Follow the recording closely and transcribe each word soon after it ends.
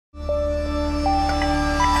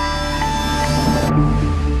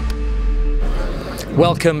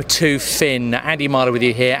Welcome to Fin. Andy Marler with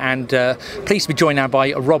you here, and pleased to be joined now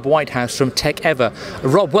by Rob Whitehouse from Tekever.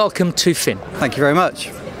 Rob, welcome to Fin. Thank you very much.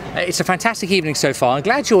 It's a fantastic evening so far. I'm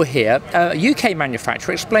glad you're here. UK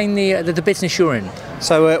manufacturer, explain the business you're in.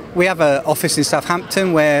 So we have an office in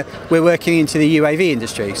Southampton where we're working into the UAV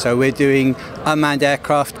industry. So we're doing unmanned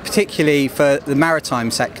aircraft, particularly for the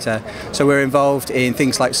maritime sector. So we're involved in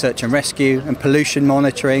things like search and rescue and pollution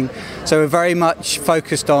monitoring. So we're very much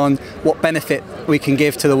focused on what benefit we can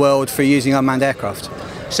give to the world for using unmanned aircraft.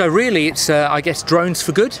 So really it's, I guess, drones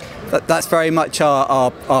for good? That's very much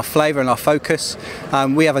our flavour and our focus.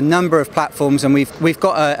 We have a number of platforms, and we've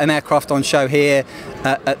got an aircraft on show here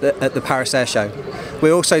at the Paris Air Show.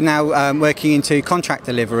 We're also now working into contract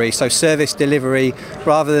delivery, so service delivery.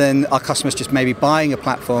 Rather than our customers just maybe buying a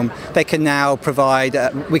platform, they can now provide.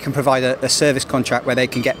 We can provide a service contract where they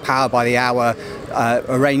can get power by the hour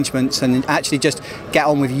arrangements and actually just get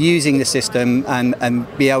on with using the system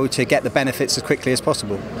and be able to get the benefits as quickly as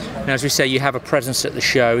possible. Now, as we say, you have a presence at the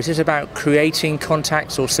show. Is it about creating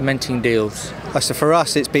contacts or cementing deals? So for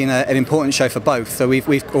us, it's been an important show for both. So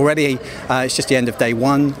we've already, it's just the end of day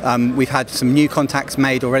one. We've had some new contacts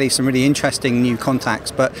made already, some really interesting new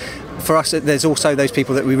contacts. But for us, there's also those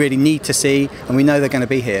people that we really need to see, and we know they're going to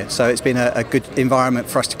be here. So it's been a good environment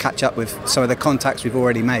for us to catch up with some of the contacts we've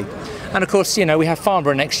already made. And of course, you know, we have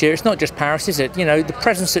Farnborough next year. It's not just Paris, is it? You know, the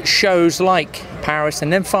presence at shows like Paris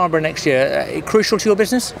and then Farnborough next year, crucial to your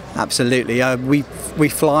business? Absolutely. We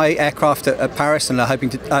fly aircraft at Paris and are hoping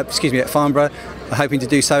to, at Farnborough, are hoping to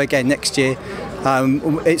do so again next year.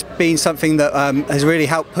 It's been something that has really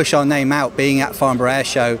helped push our name out, being at Farnborough Air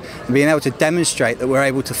Show and being able to demonstrate that we're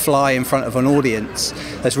able to fly in front of an audience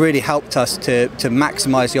has really helped us to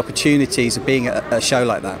maximise the opportunities of being at a show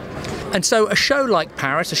like that. And so a show like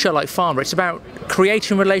Paris, a show like Farnborough, it's about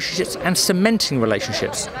creating relationships and cementing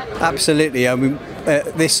relationships. Absolutely. I mean,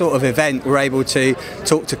 this sort of event, we're able to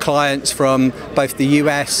talk to clients from both the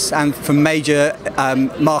US and from major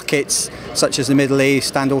markets such as the Middle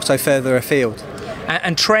East and also further afield.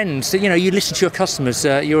 And trends, you know, you listen to your customers,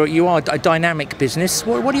 you are a dynamic business.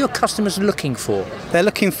 What are your customers looking for? They're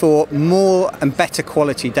looking for more and better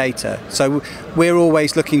quality data. So we're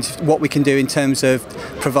always looking to what we can do in terms of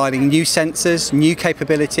providing new sensors, new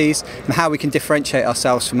capabilities, and how we can differentiate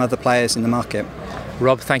ourselves from other players in the market.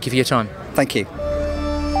 Rob, thank you for your time. Thank you.